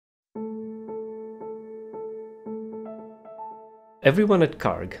Everyone at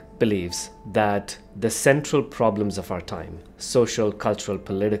CARG believes that the central problems of our time, social, cultural,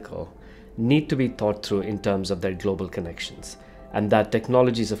 political, need to be thought through in terms of their global connections, and that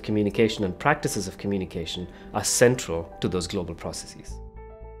technologies of communication and practices of communication are central to those global processes.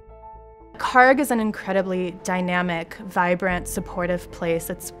 CARG is an incredibly dynamic, vibrant, supportive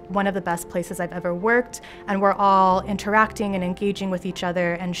place. It's one of the best places I've ever worked, and we're all interacting and engaging with each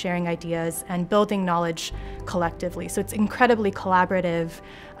other and sharing ideas and building knowledge collectively. So it's incredibly collaborative,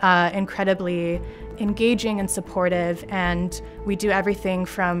 incredibly engaging and supportive, and we do everything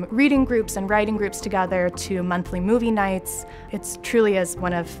from reading groups and writing groups together to monthly movie nights. It truly is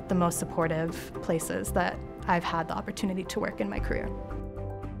one of the most supportive places that I've had the opportunity to work in my career.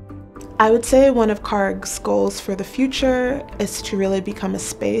 I would say one of CARG's goals for the future is to really become a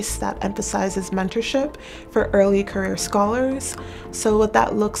space that emphasizes mentorship for early career scholars. So what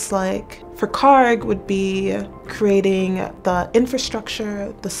that looks like for CARG would be creating the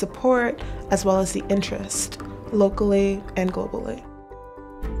infrastructure, the support, as well as the interest, locally and globally.